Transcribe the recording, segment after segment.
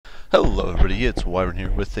Hello everybody, it's Wyvern here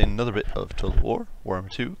with another bit of Total War, Warhammer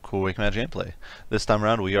 2, Cool Wake Magic gameplay. This time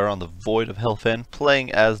around we are on the Void of Hellfen, playing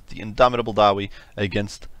as the Indomitable Dawi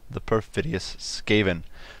against the perfidious Skaven.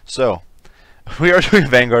 So, we are doing a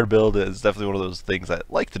Vanguard build. It's definitely one of those things I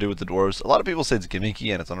like to do with the Dwarves. A lot of people say it's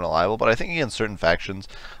gimmicky and it's unreliable, but I think against certain factions,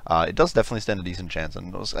 it does definitely stand a decent chance,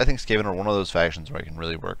 and I think Skaven are one of those factions where it can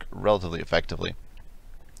really work relatively effectively,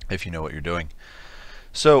 if you know what you're doing.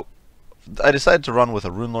 So, I decided to run with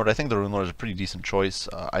a Rune Lord. I think the Rune Lord is a pretty decent choice.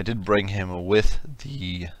 I did bring him with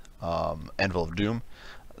the Anvil of Doom.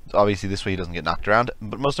 Obviously this way he doesn't get knocked around,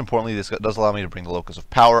 but most importantly this does allow me to bring the Locus of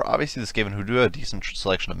Power. Obviously the Skaven who do have a decent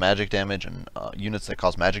selection of magic damage and units that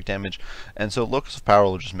cause magic damage, and so Locus of Power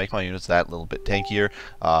will just make my units that little bit tankier.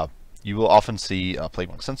 You will often see Plague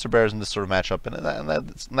Monk Sensor Bears in this sort of matchup, and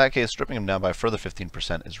in that case, stripping them down by a further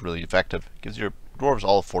 15% is really effective. It gives your Dwarves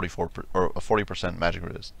all 40% magic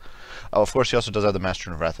resist. Of course, he also does have the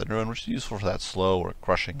Master of Wrath and Ruin, which is useful for that slow or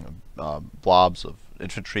crushing blobs of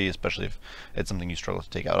infantry, especially if it's something you struggle to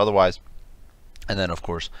take out otherwise. And then, of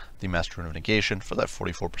course, the Master of Negation for that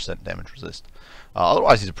 44% damage resist.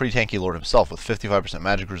 Otherwise, he's a pretty tanky lord himself with 55%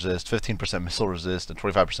 magic resist, 15% missile resist, and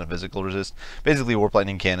 25% physical resist. Basically, Warp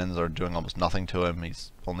Lightning Cannons are doing almost nothing to him.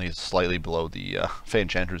 He's only slightly below the Fey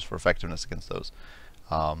Enchanters for effectiveness against those.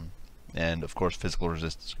 And, of course, physical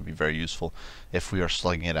resistance can be very useful if we are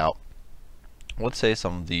slugging it out. Let's say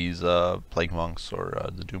some of these Plague Monks or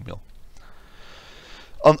the Doom Wheel.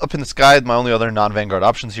 Up in the sky, my only other non-Vanguard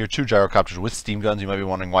options here, 2 gyrocopters with steam guns. You might be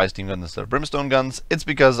wondering why steam guns instead of brimstone guns. It's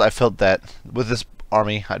because I felt that with this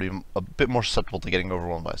army, I'd be a bit more susceptible to getting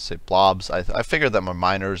overwhelmed by, say, blobs. I figured that my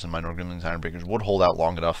miners and my Norgrimlings Ironbreakers would hold out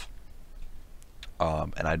long enough.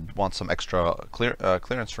 And I'd want some extra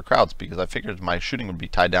clearance for crowds, because I figured my shooting would be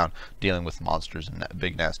tied down dealing with monsters and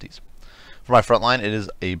big nasties. For my front line, it is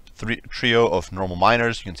a trio of normal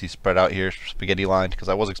miners. You can see spread out here, spaghetti lined, because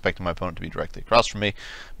I was expecting my opponent to be directly across from me,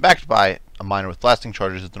 backed by a miner with blasting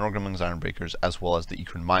charges, the Norgrimlings Ironbreakers, as well as the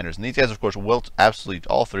Ikran miners. And these guys, of course, will absolutely,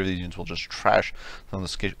 all 3 of these units will just trash some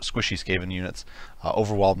of the squishy Skaven units,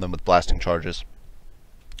 overwhelm them with blasting charges.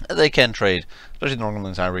 And they can trade, especially the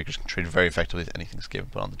Norgrimlings Ironbreakers can trade very effectively with anything Skaven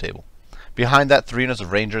put on the table. Behind that, 3 units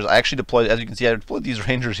of Rangers. I actually deployed, as you can see, I deployed these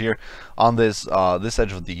Rangers here on this this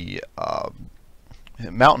edge of the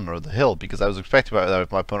mountain or the hill, because I was expecting that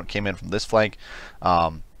if my opponent came in from this flank,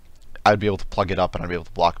 I'd be able to plug it up and I'd be able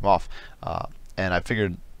to block him off. And I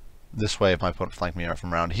figured this way, if my opponent flanked me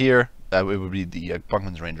from around here, it would be the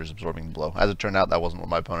Bunkman's Rangers absorbing the blow. As it turned out, that wasn't what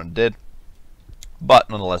my opponent did, but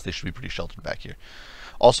nonetheless, they should be pretty sheltered back here.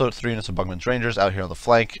 Also, 3 units of Bugman's Rangers out here on the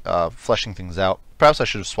flank, fleshing things out. Perhaps I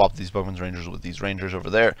should have swapped these Bugman's Rangers with these Rangers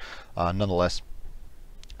over there. Nonetheless,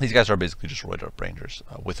 these guys are basically just roided up Rangers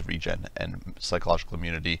with regen and psychological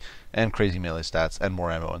immunity and crazy melee stats and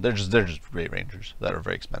more ammo. And they're just great Rangers that are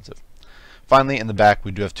very expensive. Finally, in the back,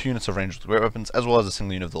 we do have 2 units of Rangers with great weapons, as well as a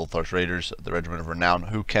single unit of the Ulthar's Raiders, the Regiment of Renown,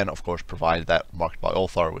 who can, of course, provide that marked by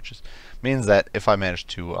Ulthar, which means that if I manage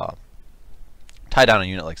to tie down a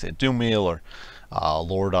unit like, say, a Doom Wheel or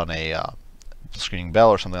Lord on a Screaming Bell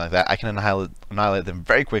or something like that, I can annihilate them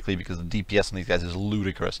very quickly, because the DPS on these guys is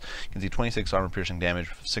ludicrous. You can see 26 armor piercing damage,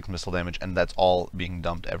 6 missile damage, and that's all being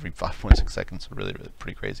dumped every 5.6 seconds. So really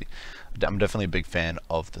pretty crazy. I'm definitely a big fan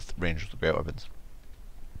of the Rangers with great weapons.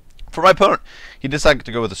 For my opponent, he decided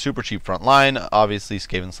to go with a super cheap front line. Obviously,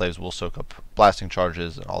 Skaven slaves will soak up blasting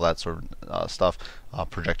charges and all that sort of stuff,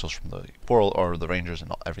 projectiles from the Quarrel or the Rangers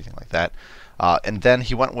and everything like that. And then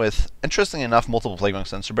he went with, interestingly enough, multiple Plague Monk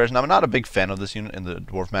Sensor Bears. Now, I'm not a big fan of this unit in the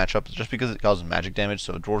Dwarf matchup, just because it causes magic damage,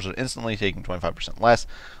 so Dwarves are instantly taking 25% less.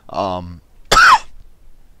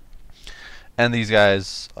 And these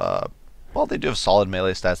guys, well, they do have solid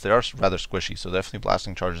melee stats. They are rather squishy, so definitely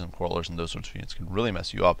blasting charges and quarrelers and those sorts of units can really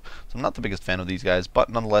mess you up. So I'm not the biggest fan of these guys, but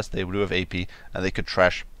nonetheless, they do have AP, and they could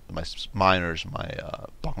trash my miners, my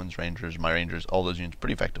Bachman's Rangers, my Rangers, all those units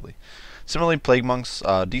pretty effectively. Similarly, Plague Monks,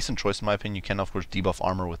 decent choice in my opinion. You can, of course, debuff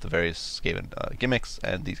armor with the various Skaven gimmicks,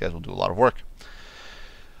 and these guys will do a lot of work.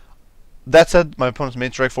 That said, my opponent's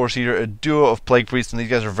main strike force here, a duo of Plague Priests, and these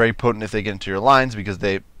guys are very potent if they get into your lines, because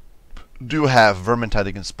they do have Vermintide.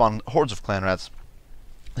 They can spawn hordes of clan rats.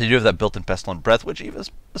 They do have that built-in Pestilent Breath, which even,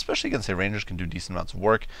 especially against say Rangers, can do decent amounts of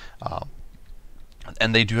work.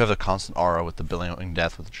 And they do have a constant aura with the Billowing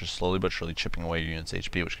Death, which is slowly but surely chipping away your unit's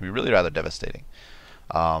HP, which can be really rather devastating.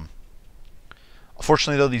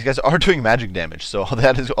 Unfortunately, though, these guys are doing magic damage, so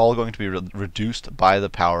that is all going to be reduced by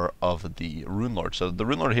the power of the Rune Lord. So the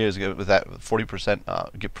Rune Lord here is with that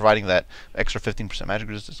 40%, providing that extra 15% magic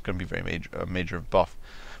resistance, is going to be very major buff.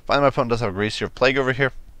 Finally, my opponent does have a Gracier of Plague over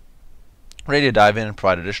here. Ready to dive in and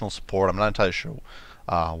provide additional support. I'm not entirely sure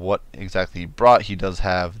what exactly he brought. He does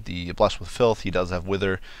have the Blessed with Filth, he does have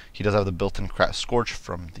Wither, he does have the built-in Scorch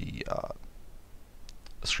from the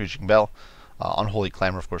Screeching Bell, Unholy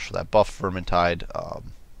Clamor, of course, for that buff, Vermintide.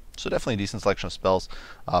 So definitely a decent selection of spells.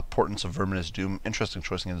 Portents of Verminous Doom, interesting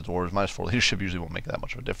choice against the Dwarves. -4 leadership usually won't make that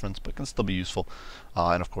much of a difference, but can still be useful.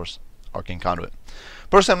 And of course, Arcane Conduit.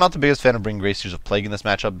 Personally, I'm not the biggest fan of bringing Grey Seers of Plague in this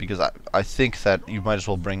matchup, because I think that you might as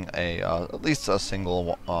well bring at least a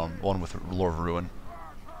single one with Lore of Ruin.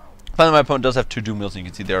 Finally, my opponent does have 2 Doom Wheels, and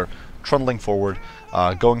you can see they're trundling forward,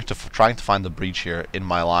 trying to find the breach here in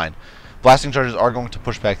my line. Blasting charges are going to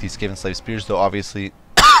push back these Skaven Slave Spears, though obviously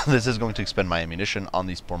this is going to expend my ammunition on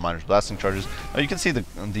these poor miners' blasting charges. Now you can see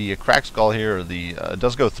the cracked skull here, or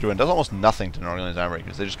does go through and does almost nothing to Norgullion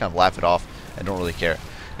Ironbreakers. They just kind of laugh it off and don't really care.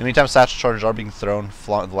 In the meantime, satchel charges are being thrown,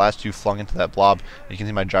 the last 2 flung into that blob. You can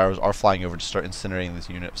see my gyros are flying over to start incinerating this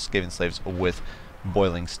unit of Skaven Slaves with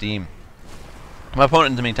boiling steam. My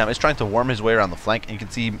opponent, in the meantime, is trying to worm his way around the flank, and you can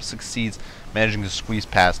see he succeeds managing to squeeze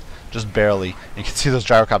past just barely. You can see those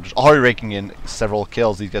gyrocopters already raking in several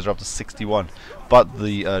kills. These guys are up to 61, but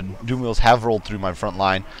the Doom Wheels have rolled through my front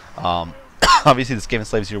line. Obviously, the Skaven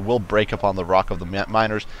Slaves here will break upon the rock of the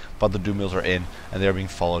miners, but the Doom Wheels are in, and they're being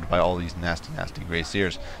followed by all these nasty, nasty Grey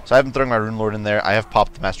Seers. So I have been throwing my Rune Lord in there. I have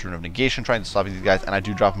popped the Master Rune of Negation, trying to stop these guys, and I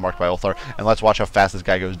do drop him marked by Ulthar. And let's watch how fast this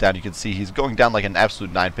guy goes down. You can see he's going down like an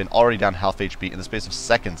absolute 9-pin, already down half HP in the space of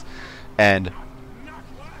seconds. And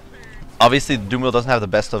obviously, the Doom Wheel doesn't have the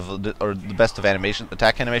best of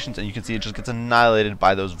attack animations, and you can see it just gets annihilated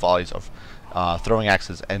by those volleys of throwing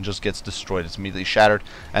axes and just gets destroyed. It's immediately shattered,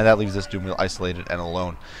 and that leaves this Doom Wheel isolated and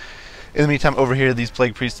alone. In the meantime, over here, these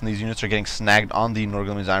Plague Priests and these units are getting snagged on the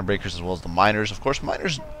Norgullion Ironbreakers as well as the Miners. Of course,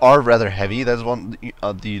 Miners are rather heavy. That's one.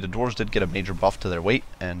 The Dwarves did get a major buff to their weight,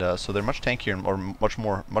 and so they're much tankier or much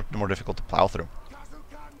more difficult to plow through.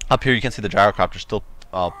 Up here, you can see the Gyrocopter still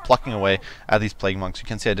plucking away at these Plague Monks. You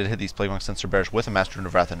can see I did hit these Plague Monks Sensor Bearish with a Master Rune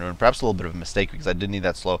of Wrath and Ruin. Perhaps a little bit of a mistake, because I did need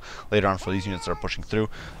that slow later on for these units that are pushing through.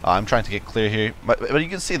 I'm trying to get clear here, but you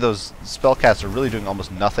can see those spellcasts are really doing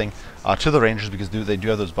almost nothing to the Rangers, because they do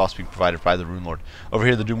have those buffs being provided by the Rune Lord. Over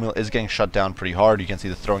here, the Doom Wheel is getting shut down pretty hard. You can see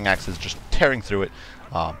the throwing axes just tearing through it.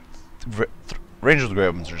 Rangers with Grey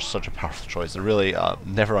Weapons are such a powerful choice. They're really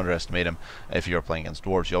never underestimate them if you're playing against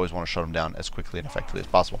Dwarves. You always want to shut them down as quickly and effectively as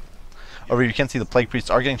possible. Over here, you can see the Plague Priests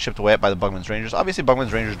are getting chipped away at by the Bugman's Rangers. Obviously,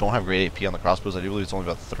 Bugman's Rangers don't have great AP on the crossbows. I do believe it's only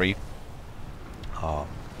about 3.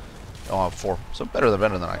 4. So better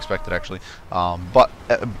than I expected, actually.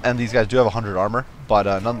 And these guys do have 100 armor, but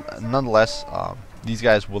nonetheless, these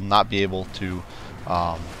guys will not be able to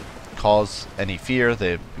cause any fear.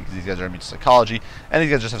 Because these guys are immune to psychology, and these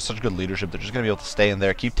guys just have such good leadership. They're just going to be able to stay in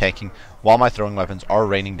there, keep tanking, while my throwing weapons are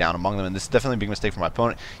raining down among them. And this is definitely a big mistake for my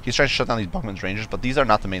opponent. He's trying to shut down these Bugman's Rangers, but these are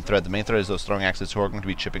not the main threat. The main threat is those throwing axes, who are going to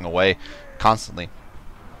be chipping away constantly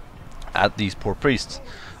at these poor priests.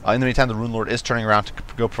 In the meantime, the Rune Lord is turning around to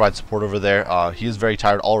go provide support over there. He is very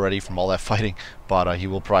tired already from all that fighting, but he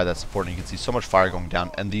will provide that support, and you can see so much fire going down,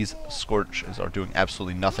 and these Scorches are doing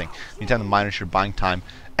absolutely nothing. Meantime, the Miners are buying time,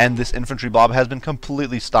 and this infantry blob has been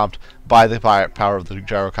completely stomped by the power of the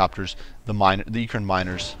Gyrocopters, the Ecran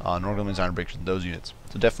Miners, Norgullion Ironbreakers, and those units.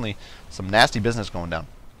 So definitely some nasty business going down.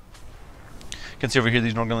 You can see over here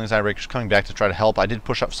these Norgullion Ironbreakers coming back to try to help. I did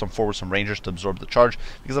push up some Rangers to absorb the charge,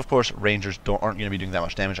 because of course Rangers aren't going to be doing that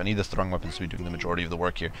much damage. I need the throwing weapons to be doing the majority of the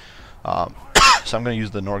work here. So I'm going to use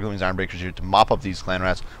the Norgullion Ironbreakers here to mop up these clan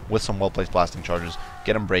rats with some well-placed blasting charges,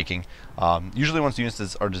 get them breaking. Usually once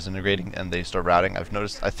units are disintegrating and they start routing, I've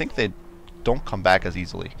noticed, I think they don't come back as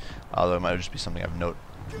easily, although it might just be something I've noted,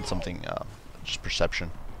 just perception.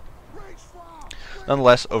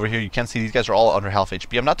 Nonetheless, over here you can see these guys are all under half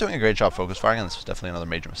HP. I'm not doing a great job focus firing, and this is definitely another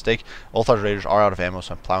major mistake. Ulthar's Raiders are out of ammo,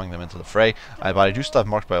 so I'm plowing them into the fray. But I do still have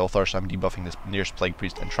marked by Ulthar, so I'm debuffing this nearest Plague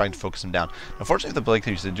Priest and trying to focus him down. Unfortunately, the Plague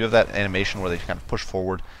Priests, they do have that animation where they kind of push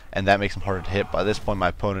forward, and that makes them harder to hit. By this point, my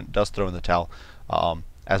opponent does throw in the towel,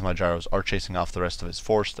 as my gyros are chasing off the rest of his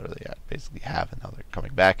force. There they basically have, and now they're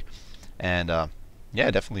coming back. And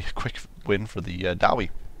yeah, definitely a quick win for the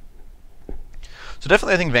Dawi. So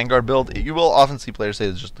definitely, I think Vanguard build, you will often see players say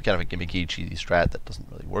it's just kind of a gimmicky, cheesy strat that doesn't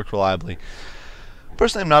really work reliably.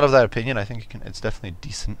 Personally, I'm not of that opinion. I think it's definitely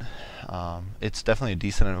decent. It's definitely a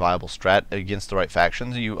decent and viable strat against the right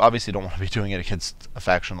factions. You obviously don't want to be doing it against a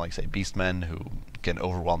faction like, say, Beastmen, who can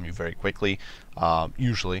overwhelm you very quickly.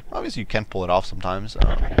 Usually, obviously, you can pull it off sometimes,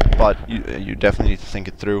 but you definitely need to think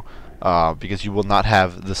it through, because you will not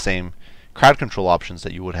have the same crowd control options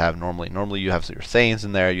that you would have normally. Normally, you have your Thanes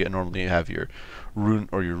in there. Normally, you have your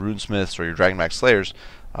Runesmiths or your Dragonback Slayers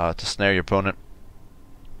to snare your opponent,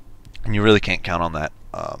 and you really can't count on that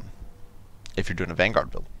if you're doing a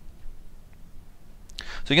Vanguard build.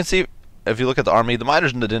 So you can see, if you look at the army, the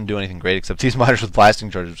miners didn't do anything great, except these miners with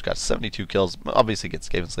blasting charges, which got 72 kills. Obviously gets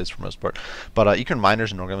Skaven slaves for the most part, but Ecran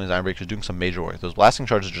miners and Norgumlians Ironbreakers doing some major work. Those blasting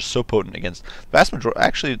charges are just so potent against the vast majority,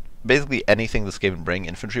 actually basically anything the Skaven bring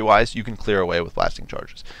infantry wise, you can clear away with blasting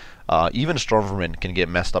charges. Even Stormvermin can get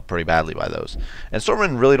messed up pretty badly by those. And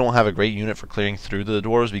Stormvermin really don't have a great unit for clearing through the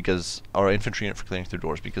Dwarves, because, or infantry unit for clearing through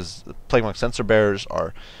Dwarves, because the Plague Monk Sensor Bearers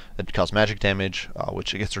are that cause magic damage,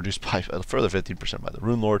 which gets reduced by a further 15% by the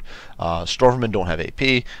Rune Lord. Stormvermin don't have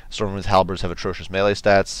AP. Stormvermin's halberds have atrocious melee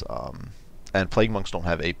stats. And Plague Monks don't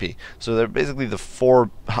have AP. So they're basically the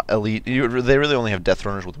 4 elite. They really only have Death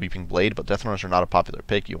Runners with Weeping Blade, but Death Runners are not a popular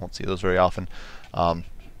pick. You won't see those very often.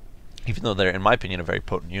 Even though they're, in my opinion, a very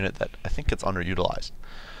potent unit that I think gets underutilized,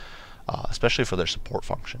 especially for their support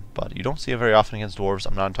function. But you don't see it very often against Dwarves.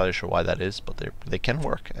 I'm not entirely sure why that is, but they can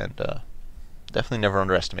work, and definitely never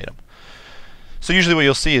underestimate them. So usually what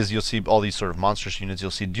you'll see is all these sort of monstrous units.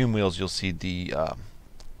 You'll see Doom Wheels, you'll see the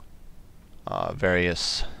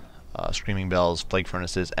various Screaming Bells, Plague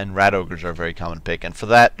Furnaces, and Rat Ogres are a very common pick. And for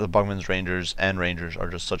that, the Bugman's Rangers and Rangers are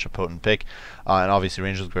just such a potent pick. And obviously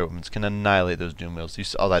Rangers with Great Weapons can annihilate those Doom Wheels. You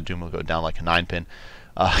saw that Doom Wheel go down like a 9-pin,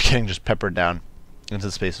 getting just peppered down into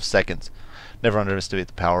the space of seconds. Never underestimate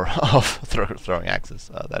the power of throwing axes.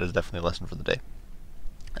 That is definitely a lesson for the day.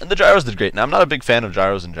 And the gyros did great. Now, I'm not a big fan of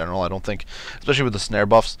gyros in general. I don't think, especially with the snare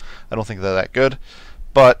buffs, I don't think they're that good.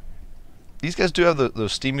 But these guys do have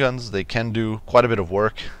those steam guns. They can do quite a bit of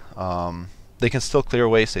work. They can still clear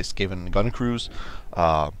away, say, Skaven gun crews,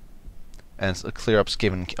 and clear up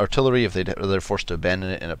Skaven artillery if they're forced to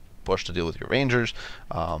abandon it in a push to deal with your Rangers.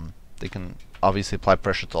 They can obviously apply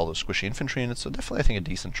pressure to all those squishy infantry units, so definitely I think a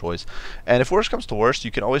decent choice. And if worst comes to worst,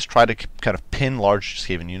 you can always try to kind of pin large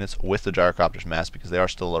Skaven units with the Gyrocopter's mass, because they are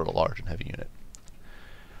still a large and heavy unit.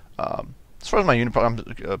 As far as my unit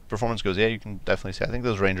performance goes, yeah, you can definitely say I think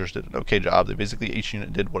those Rangers did an okay job. They basically, each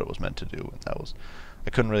unit did what it was meant to do, and that was, I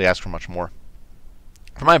couldn't really ask for much more.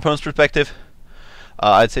 From my opponent's perspective,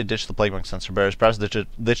 I'd say ditch the Plague Monk Sensor Bearers, perhaps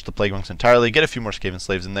ditch the Plague Monks entirely, get a few more Skaven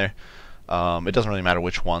Slaves in there. It doesn't really matter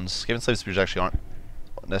which ones. Skaven Slave Spears actually aren't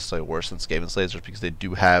necessarily worse than Skaven Slaves, just because they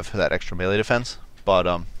do have that extra melee defense,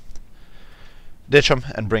 but ditch them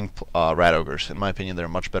and bring Rat Ogres. In my opinion, they're a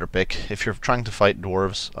much better pick. If you're trying to fight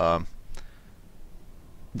Dwarves,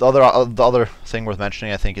 the other thing worth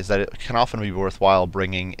mentioning, I think, is that it can often be worthwhile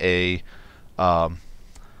bringing a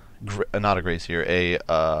not a Gracier,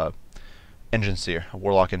 a Engine Seer, a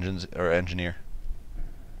Warlock Engineer,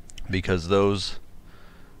 because those,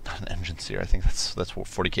 not an Engine Seer, I think that's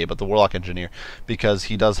 40k, but the Warlock Engineer, because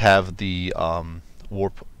he does have the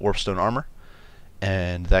Warpstone armor,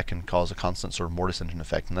 and that can cause a constant sort of Mortis Engine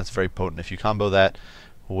effect, and that's very potent. If you combo that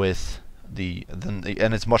with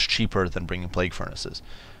and it's much cheaper than bringing Plague Furnaces.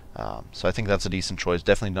 So I think that's a decent choice.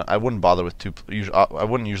 Definitely not, I wouldn't bother with I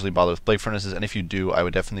wouldn't usually bother with Plague Furnaces, and if you do, I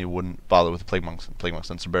would definitely wouldn't bother with Plague Monks and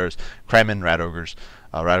Sensor Bearers. Cram in Rat Ogres.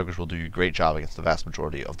 Rat Ogres will do a great job against the vast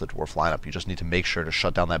majority of the Dwarf lineup. You just need to make sure to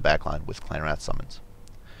shut down that backline with Clan Rat summons.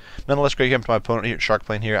 Nonetheless, great game to my opponent here,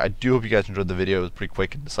 Sharkplane here. I do hope you guys enjoyed the video. It was pretty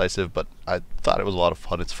quick and decisive, but I thought it was a lot of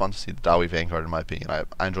fun. It's fun to see the Dawi Vanguard, in my opinion.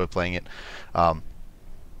 I enjoy playing it.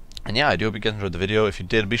 And yeah, I do hope you guys enjoyed the video. If you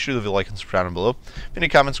did, be sure to leave a like and subscribe down below. If you have any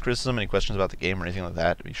comments, criticism, any questions about the game or anything like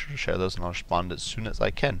that, be sure to share those and I'll respond as soon as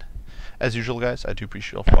I can. As usual, guys, I do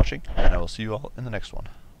appreciate you all for watching, and I will see you all in the next one.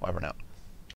 Wyvern out.